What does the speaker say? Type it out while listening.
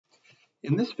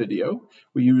In this video,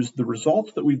 we use the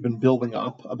results that we've been building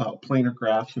up about planar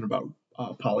graphs and about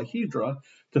polyhedra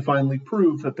to finally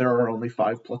prove that there are only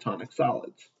 5 platonic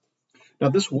solids. Now,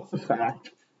 this was a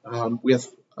fact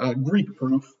with Greek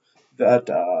proof that,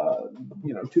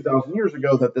 2,000 years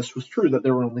ago, that this was true, that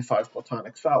there were only 5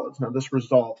 platonic solids. Now, this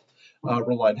result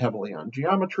relied heavily on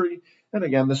geometry, and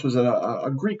again, this was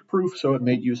a Greek proof, so it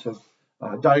made use of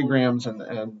diagrams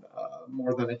and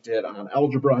more than it did on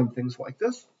algebra and things like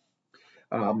this.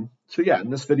 In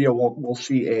this video, we'll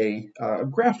see a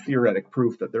graph theoretic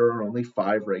proof that there are only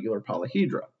 5 regular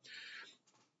polyhedra.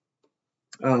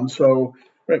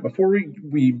 Before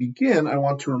we begin, I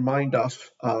want to remind us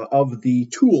of the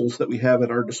tools that we have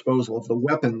at our disposal, of the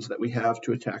weapons that we have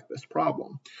to attack this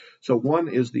problem. So one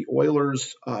is the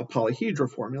Euler's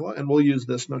polyhedra formula, and we'll use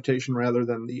this notation rather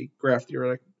than the graph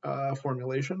theoretic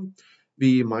formulation.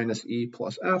 V minus E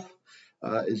plus F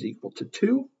is equal to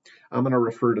 2. I'm going to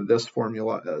refer to this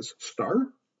formula as star.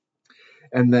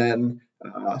 And then,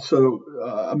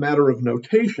 a matter of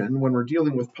notation, when we're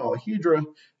dealing with polyhedra,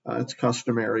 it's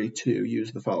customary to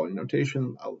use the following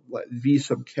notation. I'll let V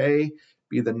sub k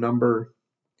be the number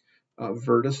of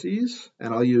vertices,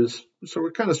 and so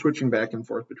we're kind of switching back and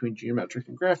forth between geometric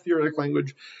and graph theoretic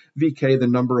language. Vk, the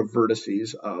number of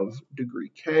vertices of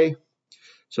degree k.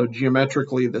 So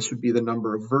geometrically, this would be the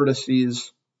number of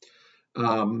vertices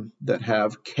that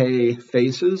have k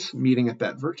faces meeting at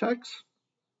that vertex.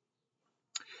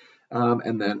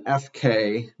 And then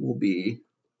Fk will be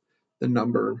the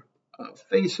number of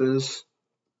faces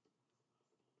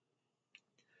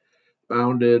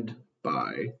bounded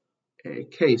by a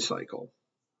k cycle.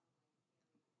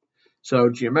 So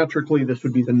geometrically, this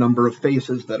would be the number of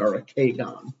faces that are a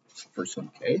k-gon for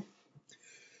some k.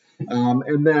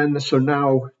 So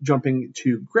now jumping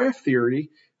to graph theory,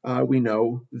 we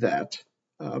know that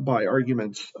by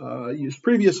arguments used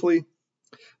previously,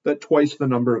 that twice the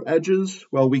number of edges,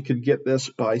 well, we could get this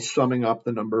by summing up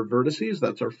the number of vertices.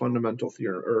 That's our fundamental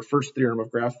theorem, or first theorem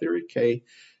of graph theory, k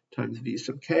times v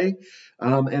sub k.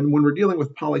 And when we're dealing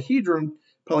with polyhedra,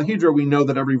 we know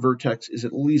that every vertex is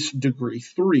at least degree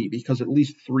 3, because at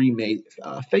least 3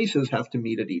 faces have to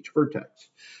meet at each vertex.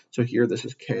 So here, this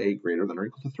is k greater than or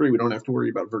equal to 3. We don't have to worry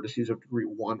about vertices of degree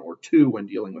 1 or 2 when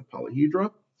dealing with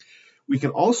polyhedra. We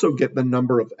can also get the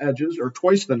number of edges, or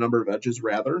twice the number of edges,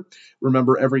 rather.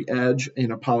 Remember, every edge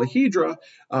in a polyhedra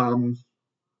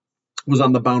was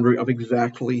on the boundary of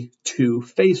exactly 2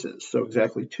 faces, so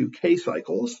exactly 2 k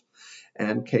cycles.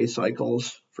 And k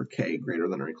cycles for k greater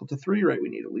than or equal to 3, right? We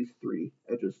need at least 3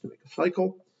 edges to make a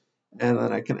cycle. And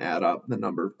then I can add up the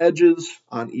number of edges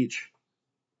on each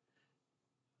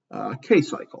k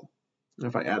cycle. And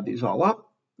if I add these all up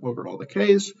over all the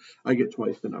k's, I get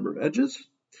twice the number of edges.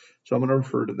 So I'm going to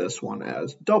refer to this one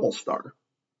as double star.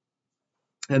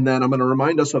 And then I'm going to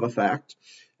remind us of a fact,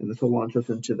 and this will launch us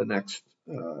into the next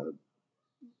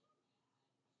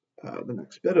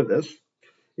bit of this,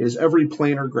 is every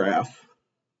planar graph,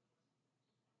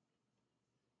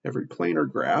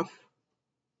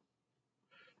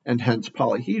 and hence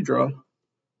polyhedra,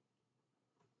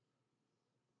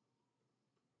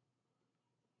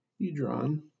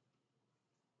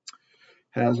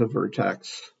 has a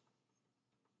vertex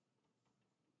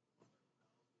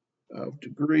of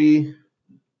degree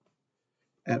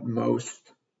at most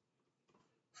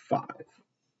 5.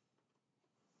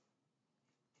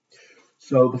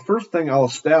 So the first thing I'll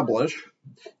establish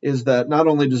is that not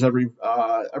only does every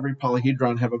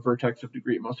polyhedron have a vertex of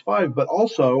degree at most 5, but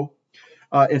also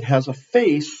it has a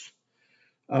face.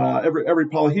 Every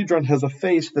polyhedron has a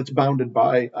face that's bounded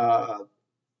by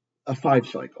a 5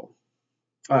 cycle,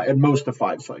 at most a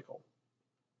 5 cycle.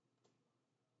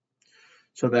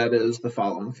 So that is the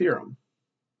following theorem.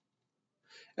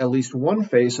 At least one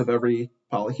face of every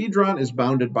polyhedron is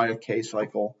bounded by a k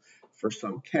cycle for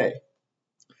some k.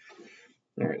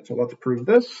 All right, so let's prove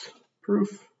this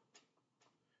proof.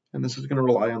 And this is going to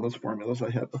rely on those formulas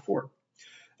I had before.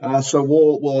 So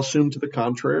we'll assume to the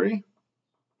contrary.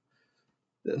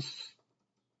 This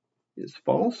is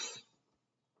false.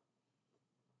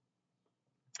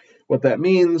 What that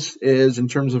means is, in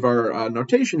terms of our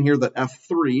notation here, that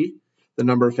F3, the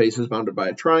number of faces bounded by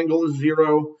a triangle, is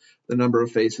 0. The number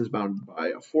of faces bounded by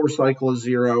a 4 cycle is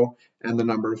 0. And the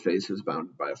number of faces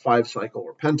bounded by a 5 cycle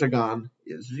or pentagon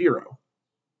is 0.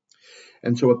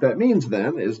 And so what that means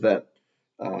then is that,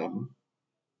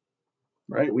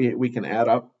 we can add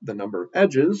up the number of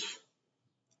edges.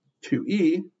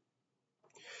 2e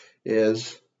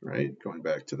is, going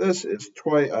back to this, is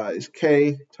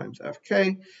k times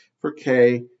fk for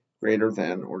k greater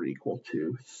than or equal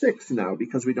to 6 now,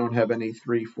 because we don't have any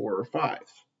 3, 4, or 5s.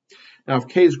 Now, if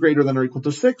k is greater than or equal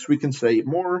to 6, we can say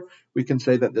more. We can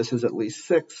say that this is at least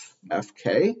 6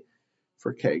 fk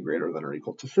for k greater than or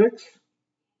equal to 6.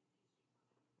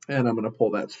 And I'm going to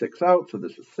pull that 6 out. So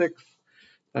this is 6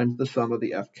 times the sum of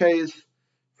the fk's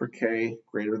for k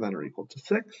greater than or equal to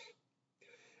 6.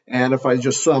 And if I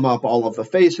just sum up all of the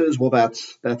faces, well,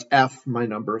 that's f, my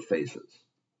number of faces.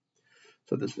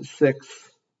 So this is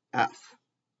 6f.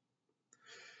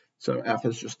 So f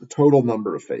is just the total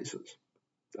number of faces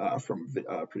from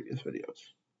previous videos.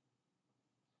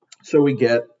 So we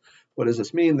get, what does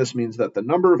this mean? This means that the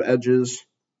number of edges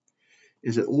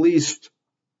is at least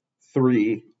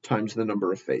 3 times the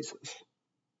number of faces.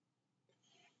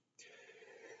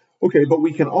 Okay, but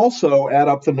we can also add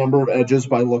up the number of edges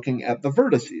by looking at the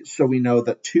vertices. So we know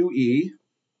that 2e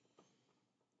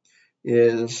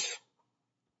is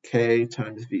k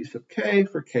times v sub k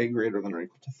for k greater than or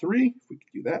equal to 3. If we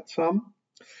could do that sum.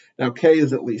 Now k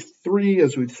is at least 3,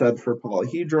 as we've said for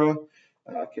polyhedra.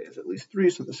 K is at least 3,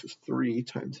 so this is 3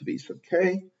 times v sub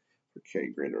k for k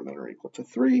greater than or equal to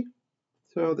 3.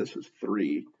 So this is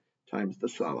 3 times the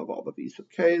sum of all the v sub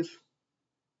k's.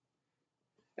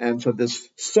 And so this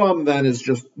sum then is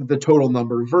just the total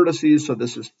number of vertices, so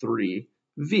this is 3v,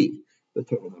 the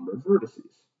total number of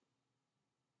vertices.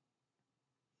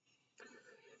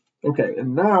 Okay,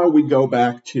 and now we go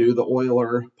back to the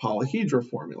Euler polyhedra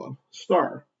formula,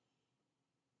 star.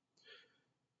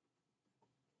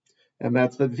 And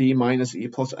that's that v minus e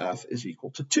plus f is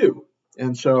equal to 2.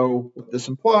 And so what this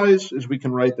implies is we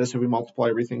can write this, if we multiply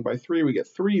everything by 3, we get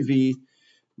 3v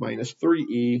minus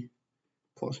 3e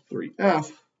plus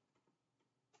 3f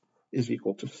is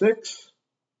equal to 6.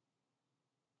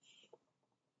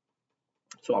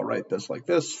 So I'll write this like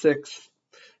this, 6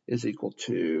 is equal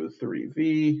to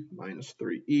 3v minus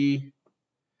 3e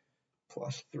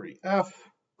plus 3f.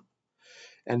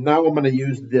 And now I'm going to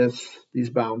use these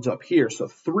bounds up here. So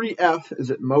 3f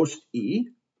is at most e.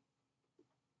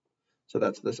 So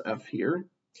that's this f here.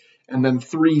 And then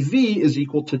 3v is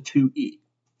equal to 2e.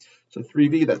 So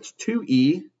 3v, that's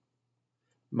 2e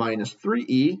minus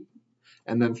 3e.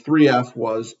 And then 3f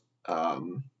was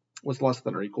less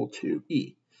than or equal to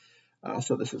e.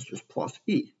 So this is just plus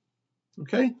e.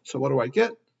 Okay, so what do I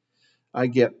get? I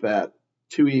get that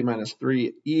 2e minus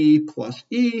 3e plus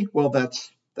e, well, that's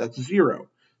 0.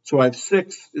 So I have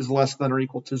 6 is less than or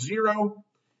equal to 0,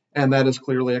 and that is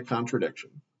clearly a contradiction.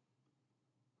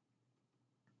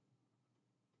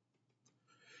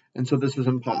 And so this is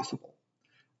impossible.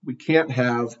 We can't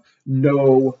have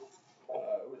no,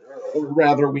 or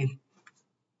rather we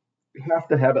have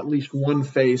to have at least one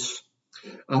face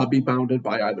be bounded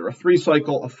by either a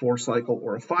 3-cycle, a 4-cycle,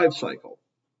 or a 5-cycle.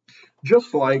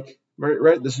 Just like,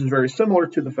 right, this is very similar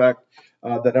to the fact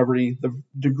that the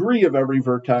degree of every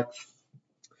vertex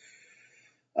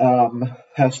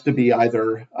has to be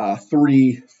either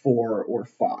 3, 4, or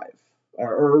 5.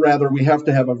 Or rather, we have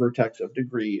to have a vertex of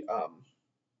degree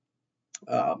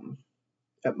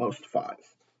at most 5.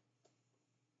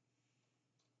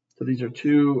 So these are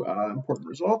two important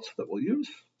results that we'll use.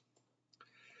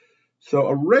 So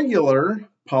a regular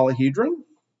polyhedron,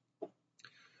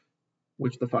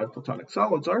 which the 5 platonic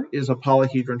solids are, is a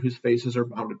polyhedron whose faces are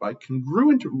bounded by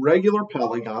congruent regular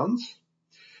polygons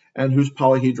and whose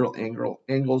polyhedral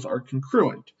angles are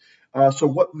congruent. So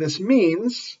what this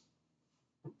means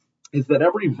is that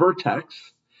every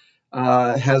vertex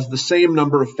has the same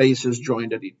number of faces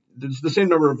joined at each. There's the same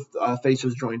number of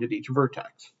faces joined at each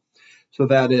vertex. So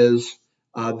that is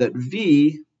that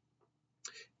v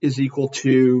is equal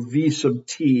to v sub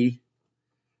t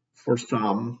for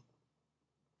some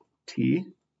t,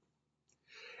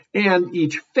 and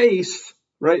each face,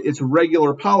 right, it's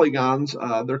regular polygons,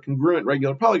 they're congruent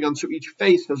regular polygons, so each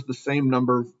face has the same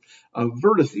number of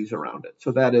vertices around it.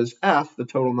 So that is f, the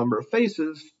total number of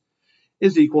faces,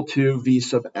 is equal to v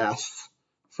sub s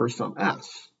for some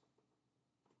s.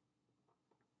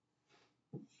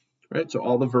 Right, so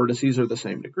all the vertices are the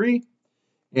same degree,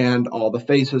 and all the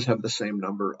faces have the same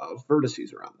number of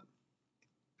vertices around them.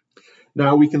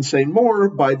 Now we can say more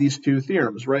by these two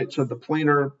theorems, right? So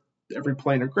every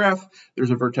planar graph,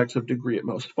 there's a vertex of degree at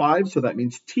most 5, so that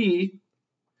means t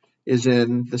is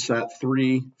in the set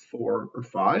 3, 4, or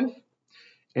 5.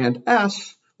 And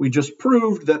s, we just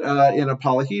proved that in a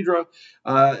polyhedra,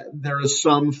 there is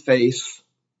some face,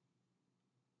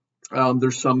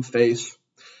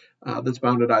 that's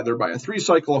bounded either by a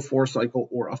 3-cycle, a 4-cycle,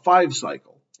 or a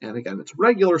 5-cycle. And again, it's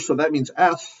regular, so that means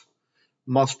S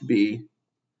must be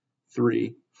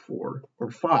 3, 4,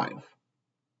 or 5.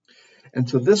 And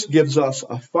so this gives us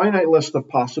a finite list of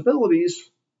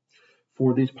possibilities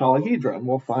for these polyhedra. And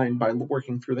we'll find by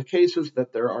working through the cases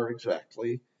that there are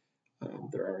exactly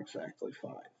there are exactly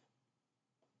 5.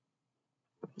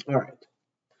 All right,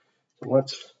 so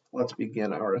let's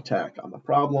begin our attack on the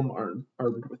problem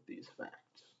armed with these facts.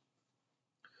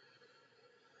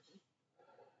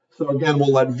 So again,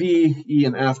 we'll let V, E,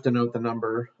 and F denote the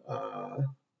number.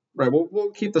 Right,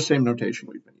 we'll keep the same notation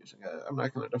we've been using. I'm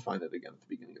not going to define it again at the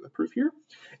beginning of the proof here.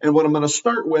 And what I'm going to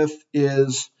start with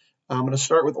is I'm going to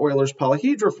start with Euler's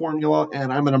Polyhedra formula,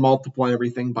 and I'm going to multiply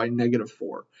everything by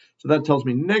 -4. So that tells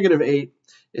me -8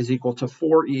 is equal to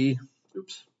 4e.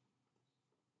 Oops.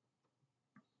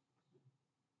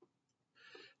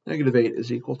 -8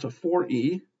 is equal to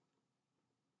 4e.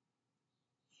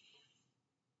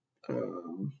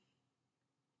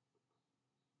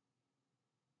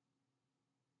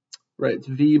 Right, it's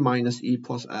V minus E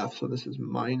plus F. So this is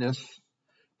minus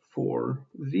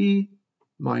 4V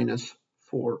minus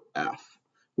 4F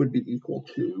would be equal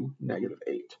to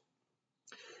 -8.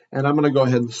 And I'm going to go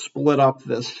ahead and split up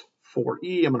this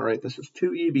 4e. I'm going to write this as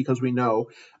 2e because we know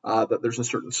that there's a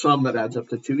certain sum that adds up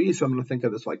to 2e. So I'm going to think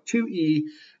of this like 2e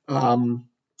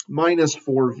minus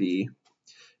 4v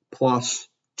plus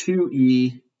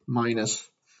 2e minus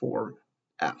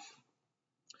 4f.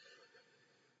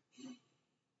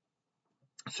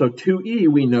 So 2e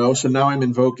we know, so now I'm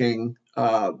invoking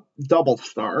double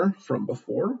star from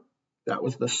before. That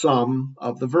was the sum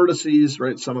of the vertices,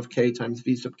 right? Sum of k times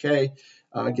v sub k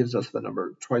gives us the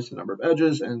number, twice the number of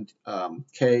edges, and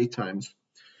k times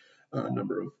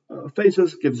number of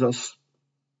faces gives us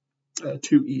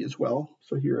 2e as well.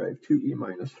 So here I have 2e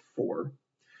minus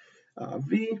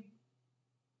 4v.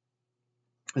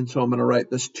 And so I'm going to write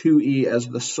this 2e as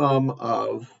the sum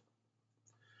of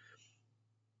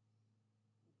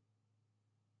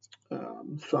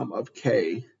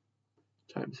k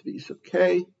times v sub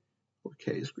k, where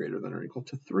k is greater than or equal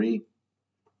to 3,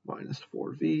 minus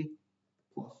 4v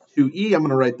plus 2e. I'm going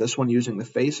to write this one using the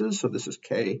faces. So this is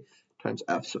k times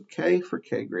f sub k for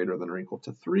k greater than or equal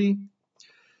to 3,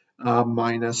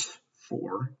 minus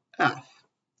 4f.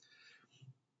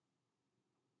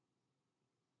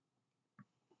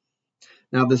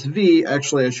 Now this v,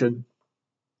 actually I'm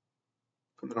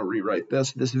going to rewrite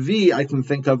this. This v I can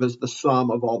think of as the sum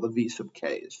of all the v sub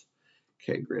k's,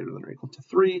 k greater than or equal to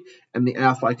 3, and the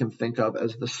f I can think of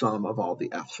as the sum of all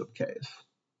the f sub k's.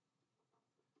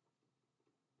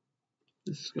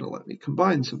 This is going to let me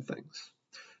combine some things.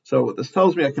 So what this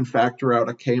tells me, I can factor out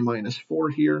a k minus 4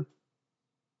 here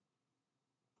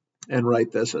and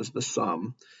write this as the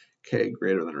sum k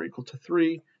greater than or equal to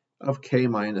 3 of k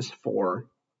minus 4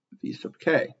 v sub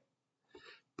k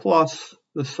plus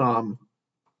the sum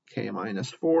k minus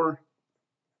 4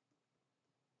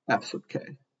 f sub k,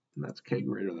 and that's k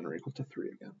greater than or equal to 3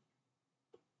 again.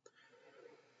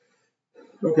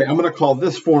 Okay, I'm going to call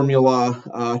this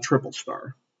formula triple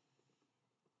star.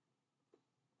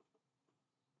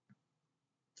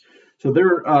 So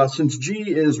there, since G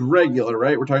is regular,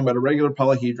 right, we're talking about a regular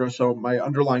polyhedra, so my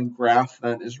underlying graph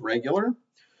then is regular. It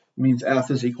means F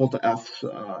is equal to F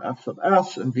sub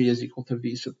S, and V is equal to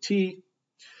V sub T.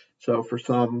 So for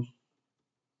some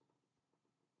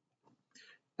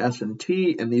S and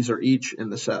T, and these are each in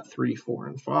the set 3, 4,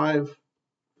 and 5,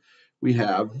 we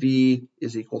have V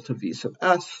is equal to V sub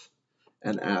S,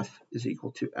 and F is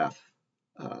equal to F.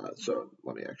 So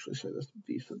let me actually say this,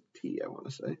 V sub T, I want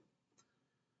to say.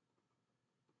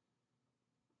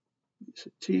 V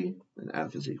sub T, and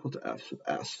F is equal to F sub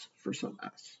S for some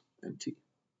S and T.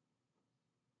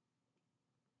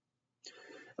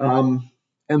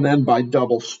 And then by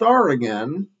double star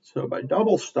again, so by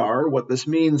double star, what this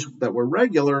means that we're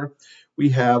regular,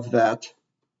 we have that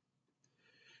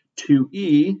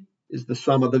 2e is the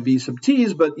sum of the v sub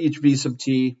t's, but each v sub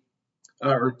t,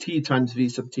 or t times v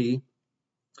sub t,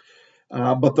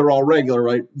 but they're all regular,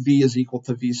 right? V is equal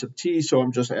to v sub t, so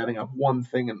I'm just adding up one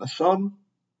thing in the sum.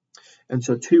 And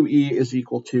so 2e is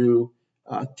equal to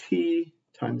t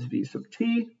times v sub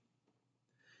t,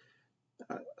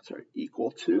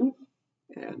 equal to,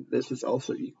 and this is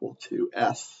also equal to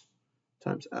S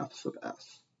times F sub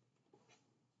S.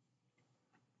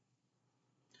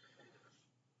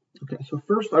 Okay, so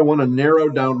first I want to narrow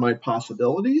down my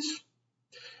possibilities.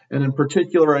 And in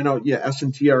particular, I know, S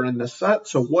and T are in this set.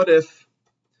 So what if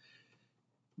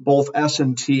both S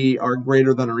and T are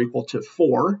greater than or equal to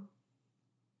 4?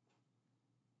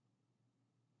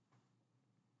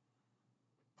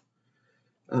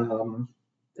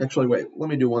 Actually, wait, let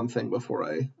me do one thing before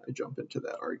I jump into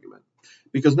that argument.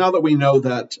 Because now that we know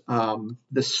that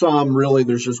the sum, really,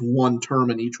 there's just one term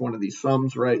in each one of these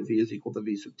sums, right? V is equal to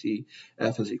V sub T,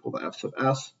 F is equal to F sub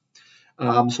S.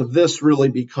 So this really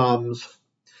becomes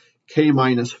K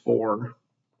minus 4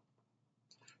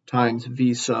 times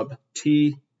V sub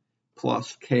T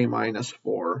plus k minus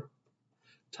 4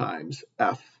 times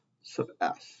f sub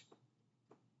s.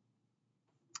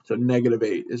 So negative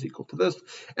 8 is equal to this.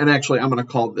 And actually, I'm going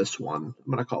to call this one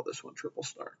triple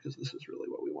star, because this is really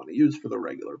what we want to use for the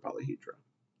regular polyhedra.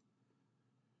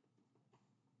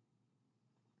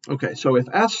 Okay, so if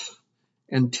s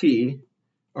and t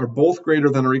are both greater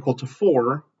than or equal to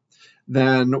 4,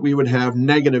 then we would have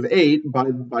negative 8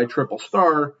 by triple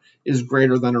star is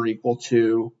greater than or equal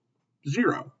to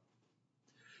 0.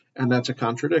 And that's a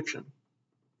contradiction.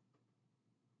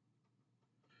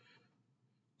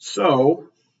 So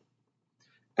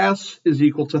s is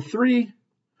equal to 3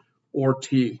 or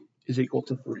t is equal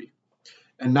to 3.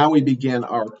 And now we begin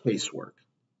our casework.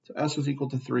 So s is equal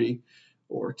to 3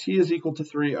 or t is equal to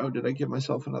 3. Oh, did I give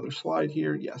myself another slide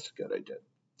here? Yes, good, I did.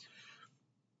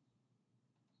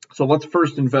 So let's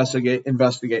first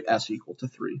investigate s equal to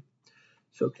 3.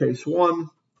 So case 1,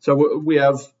 so we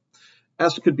have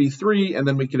s could be 3, and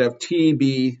then we could have t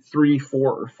be 3,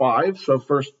 4, or 5. So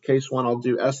first, case 1, I'll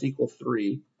do s equal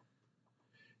 3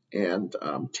 and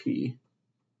t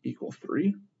equal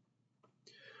 3.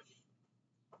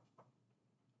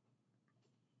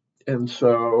 And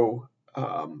so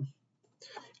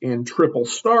in triple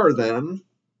star then,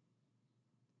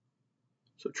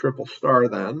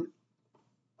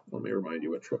 let me remind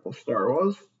you what triple star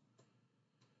was.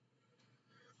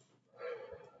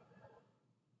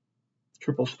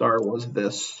 Triple star was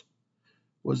this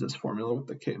formula with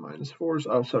the k minus 4s.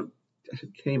 Oh, so I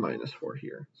said k minus 4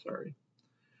 here. Sorry.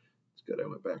 It's good I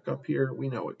went back up here. We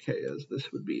know what k is.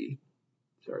 This would be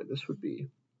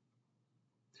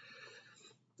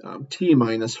t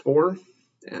minus 4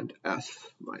 and s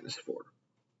minus 4.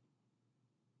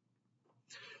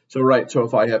 So so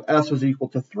if I have s is equal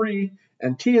to 3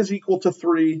 and t is equal to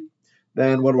 3,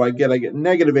 then what do I get? I get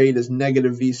negative 8 is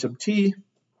negative v sub t.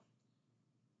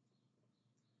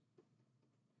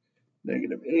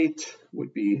 Negative 8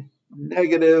 would be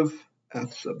negative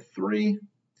f sub 3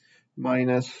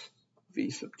 minus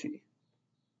v sub t.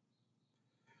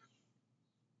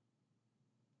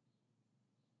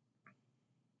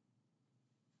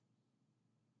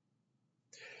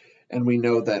 And we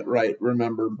know that, right,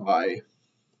 remember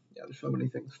there's so many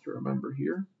things to remember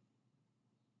here.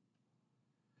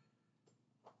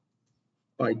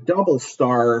 By double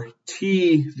star,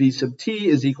 t v sub t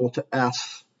is equal to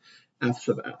s f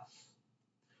sub s.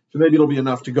 So maybe it'll be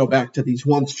enough to go back to these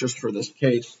once just for this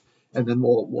case, and then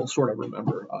we'll sort of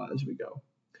remember as we go.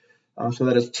 So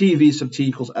that is t v sub t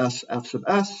equals s f sub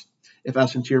s. If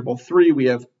s and t are both 3, we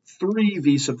have 3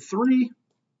 v sub 3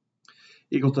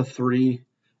 equal to 3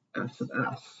 f sub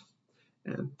s.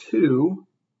 And 2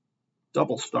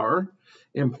 double star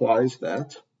implies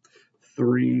that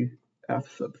 3 f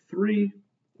sub 3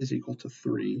 is equal to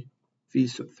 3 v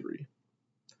sub 3.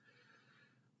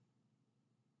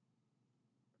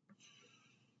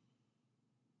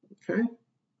 Okay.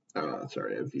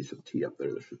 Sorry, I have v sub t up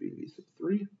there. There should be v sub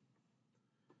 3.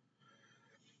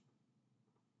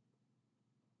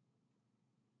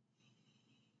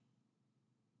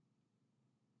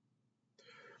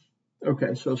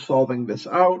 Okay, so solving this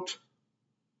out,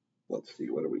 let's see,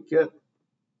 what do we get?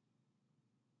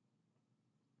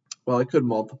 Well, I could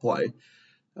multiply.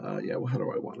 Yeah, well, how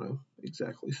do I want to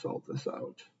exactly solve this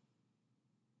out?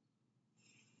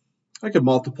 I could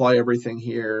multiply everything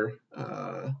here.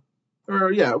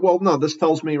 This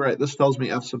tells me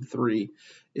f sub 3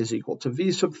 is equal to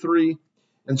v sub 3.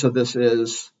 And so this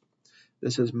is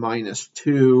minus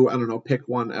 2, I don't know, pick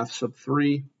one, f sub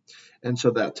 3. And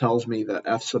so that tells me that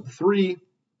f sub 3,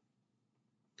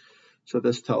 so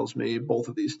this tells me, both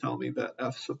of these tell me that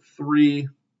f sub 3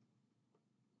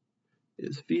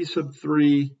 is v sub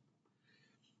 3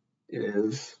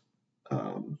 is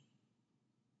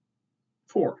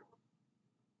 4.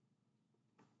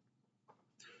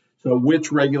 So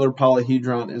which regular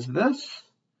polyhedron is this?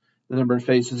 The number of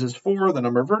faces is 4, the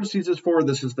number of vertices is 4,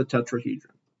 this is the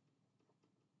tetrahedron.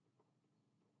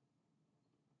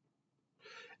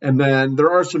 And then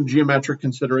there are some geometric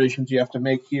considerations you have to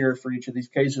make here for each of these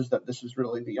cases, that this is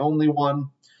really the only one,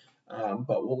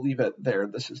 but we'll leave it there.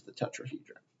 This is the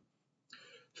tetrahedron.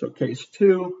 So case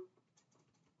 2,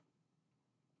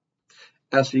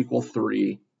 s equal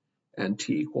 3 and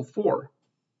t equal 4.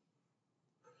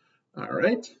 All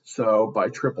right, so by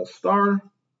triple star, all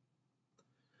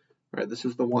right, this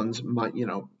is the ones,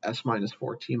 s minus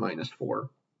 4, t minus 4.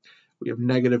 We have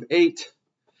negative 8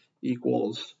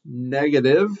 equals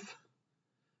negative,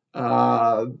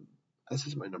 this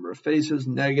is my number of faces,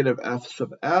 negative f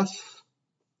sub s,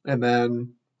 and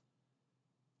then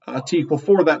t equal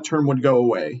 4, that term would go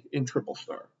away in triple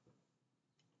star.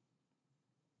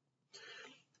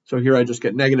 So here I just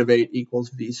get -8 equals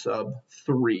v sub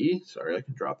 3. Sorry, I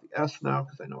can drop the s now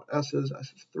because I know what s is.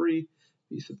 S is 3,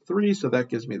 v sub 3. So that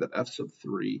gives me that f sub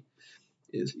 3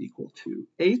 is equal to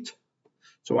 8.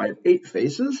 So I have 8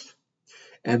 faces.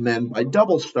 And then by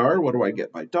double star, what do I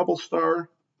get by double star?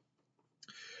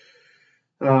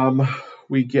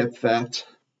 We get that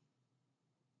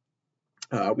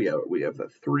we have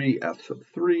that 3 f sub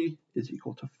 3 is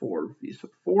equal to 4 v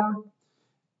sub 4.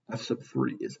 F sub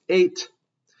 3 is 8.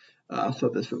 So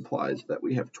this implies that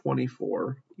we have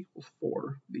 24 equals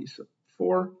 4 v sub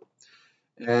 4.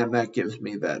 And that gives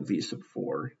me that v sub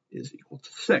 4 is equal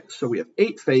to 6. So we have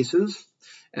 8 faces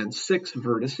and 6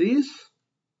 vertices.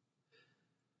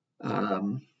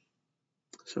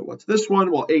 So what's this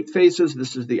one? Well, 8 faces.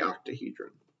 This is the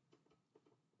octahedron.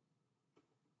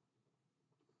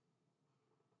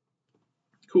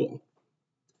 Cool.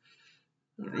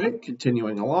 All right,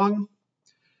 continuing along.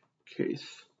 Case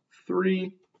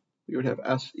 3, we would have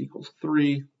s equals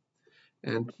 3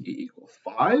 and t equals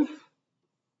 5.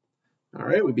 All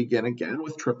right, we begin again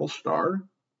with triple star.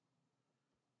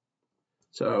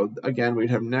 So again, we'd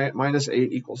have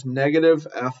 -8 equals negative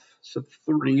f sub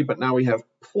 3, but now we have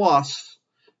plus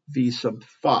v sub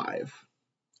 5.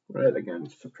 Right, again,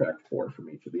 subtract 4 from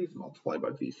each of these, multiply by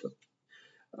v sub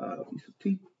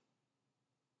t.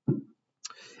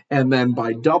 And then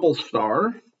by double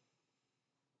star,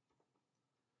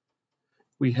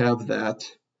 we have that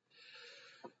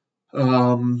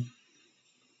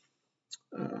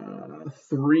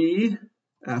 3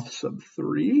 f sub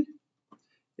 3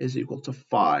 is equal to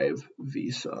 5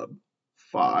 v sub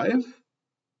 5.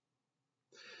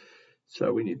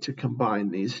 So we need to combine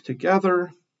these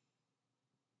together.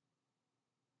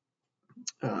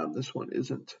 This one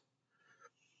isn't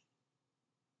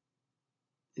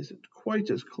quite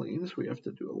as clean, so we have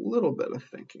to do a little bit of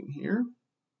thinking here.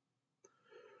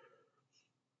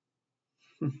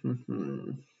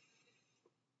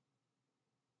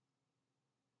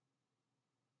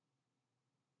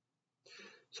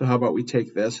 So how about we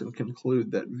take this and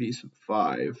conclude that v sub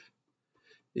 5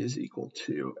 is equal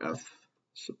to f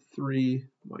sub 3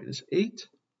 minus 8.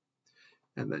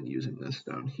 And then using this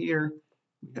down here,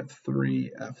 we have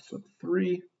 3 f sub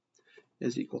 3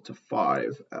 is equal to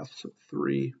 5 f sub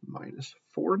 3 minus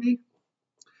 40.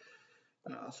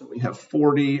 So we have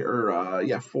 40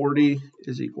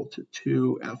 is equal to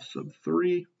 2 f sub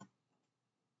 3.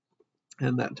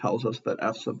 And that tells us that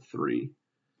f sub 3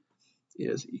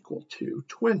 is equal to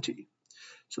 20.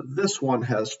 So this one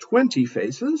has 20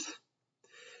 faces.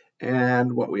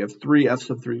 And what we have 3 f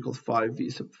sub 3 equals 5 v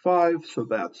sub 5. So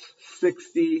that's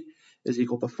 60 is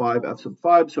equal to 5 f sub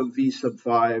 5. So v sub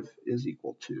 5 is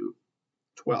equal to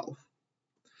 12.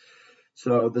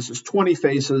 So this is 20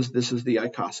 faces. This is the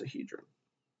icosahedron.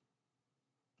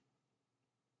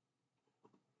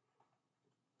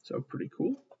 So pretty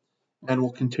cool. And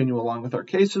we'll continue along with our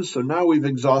cases. So now we've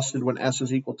exhausted when s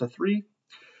is equal to 3.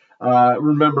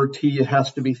 Remember, t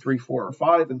has to be 3, 4, or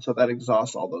 5, and so that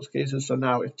exhausts all those cases. So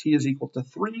now if t is equal to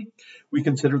 3, we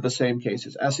consider the same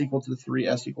cases, s equal to 3,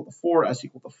 s equal to 4, s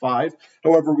equal to 5.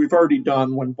 However, we've already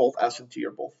done when both s and t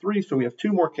are both 3, so we have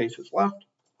 2 more cases left.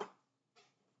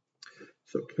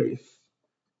 So case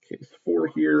 4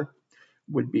 here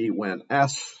would be when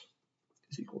s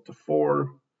is equal to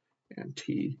 4 and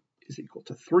t is equal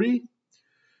to 3.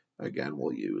 Again,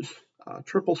 we'll use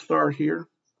triple star here.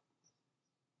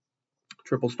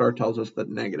 Triple star tells us that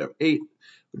 -8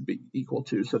 would be equal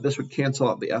to, so this would cancel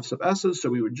out the f sub s's, so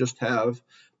we would just have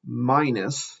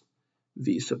minus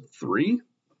v sub 3.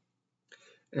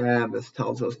 And this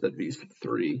tells us that v sub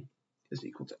 3 is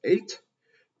equal to 8.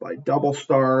 By double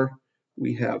star,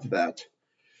 we have that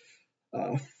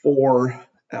 4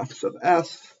 f sub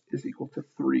s is equal to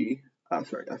 3.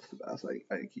 Sorry, f sub s.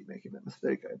 I keep making that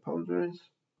mistake. I apologize.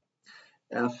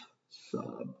 F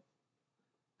sub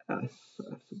s,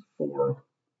 f sub 4,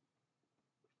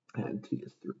 and t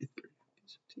is 3.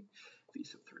 V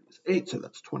sub 3 is 8, so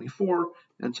that's 24.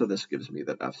 And so this gives me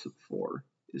that f sub 4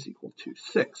 is equal to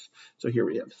 6. So here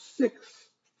we have 6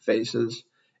 faces,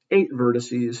 8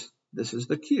 vertices. This is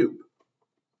the cube.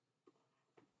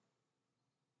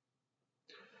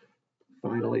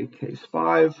 Finally, case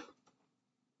 5,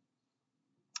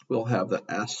 we'll have that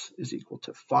s is equal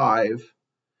to 5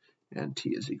 and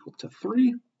t is equal to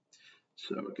 3.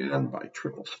 So again, by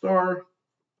triple star,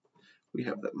 we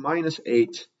have that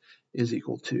 -8 is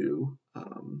equal to,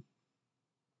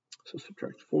 so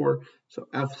subtract 4, so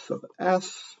f sub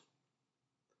s,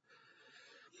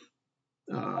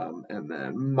 and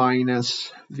then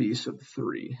minus v sub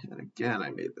 3. And again, I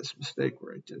made this mistake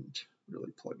where I didn't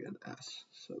really plug in s.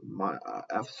 So my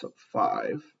f sub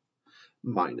 5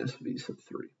 minus v sub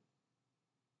 3.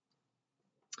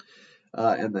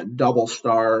 And then double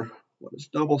star. What does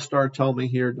double star tell me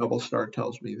here? Double star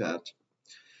tells me that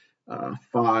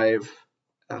 5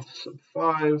 f sub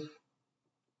 5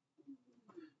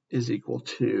 is equal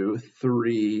to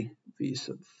 3 v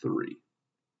sub 3.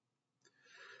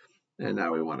 And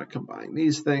now we want to combine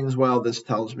these things. Well, this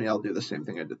tells me I'll do the same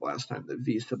thing I did last time, that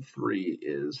v sub 3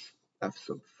 is f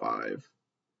sub 5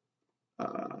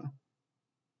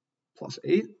 plus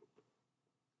 8.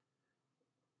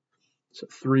 So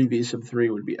 3v sub 3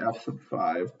 would be f sub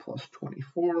 5 plus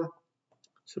 24.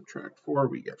 Subtract 4,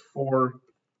 we get 4.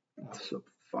 F sub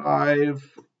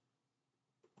 5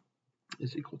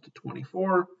 is equal to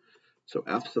 24. So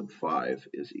f sub 5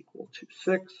 is equal to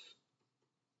 6.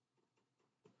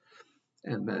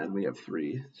 And then we have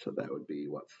 3, so that would be,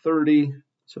 what, 30?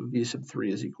 So v sub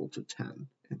 3 is equal to 10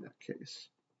 in that case.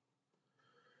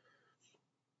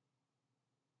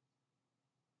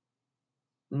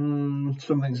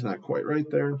 Something's not quite right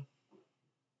there.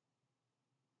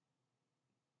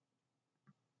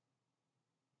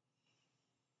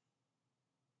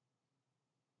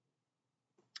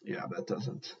 Yeah, that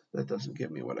doesn't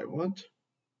give me what I want.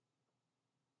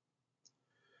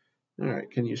 All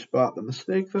right, can you spot the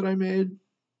mistake that I made?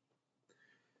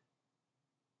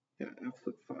 Yeah, f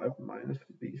sub 5 minus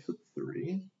v sub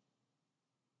 3.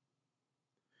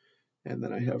 And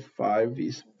then I have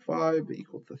 5v sub 5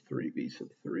 equal to 3v sub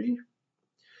 3.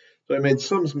 So I made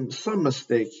some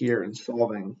mistake here in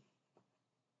solving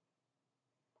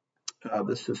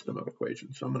the system of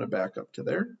equations. So I'm going to back up to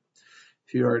there.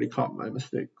 If you already caught my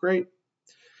mistake, great.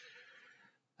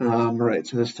 Right,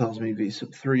 so this tells me v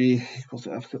sub 3 equals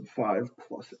f sub 5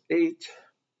 plus 8.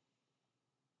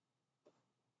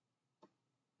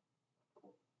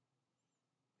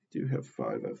 I do have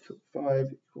 5f sub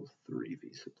 5 equals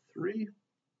 3v sub 3.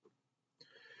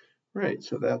 Right,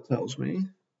 so that tells me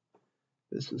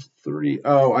this is 3.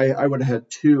 Oh, I would have had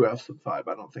 2f sub 5.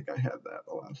 I don't think I had that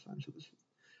the last time. So this is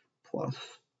plus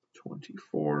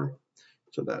 24.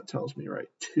 So that tells me, right,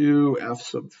 2f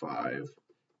sub 5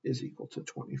 is equal to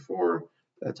 24.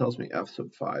 That tells me f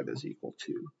sub 5 is equal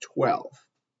to 12.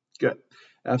 Good.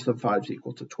 F sub 5 is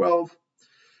equal to 12.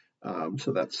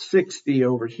 So that's 60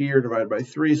 over here divided by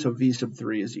 3. So v sub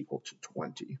 3 is equal to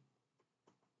 20.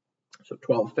 So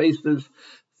 12 faces,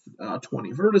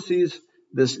 20 vertices.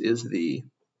 This is the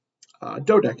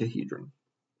dodecahedron.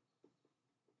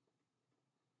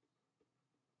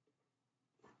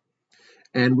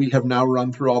 And we have now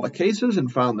run through all the cases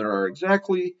and found there are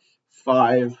exactly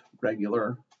 5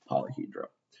 regular polyhedra.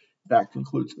 That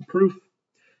concludes the proof.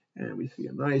 And we see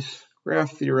a nice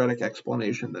graph theoretic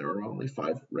explanation that there are only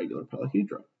 5 regular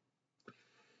polyhedra.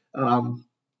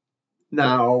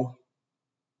 Now,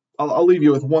 I'll leave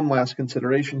you with one last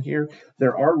consideration here.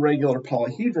 There are regular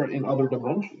polyhedra in other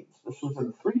dimensions. This is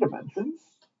in 3 dimensions.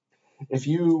 If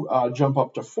you jump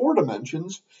up to 4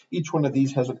 dimensions, each one of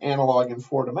these has an analog in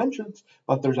 4 dimensions,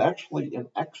 but there's actually an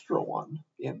extra one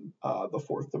in the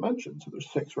 4th dimension. So there's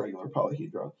 6 regular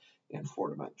polyhedra in 4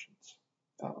 dimensions.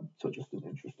 So just an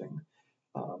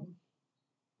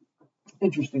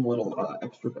interesting little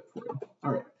extra bit for you.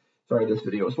 All right. Sorry this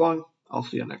video was long. I'll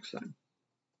see you next time.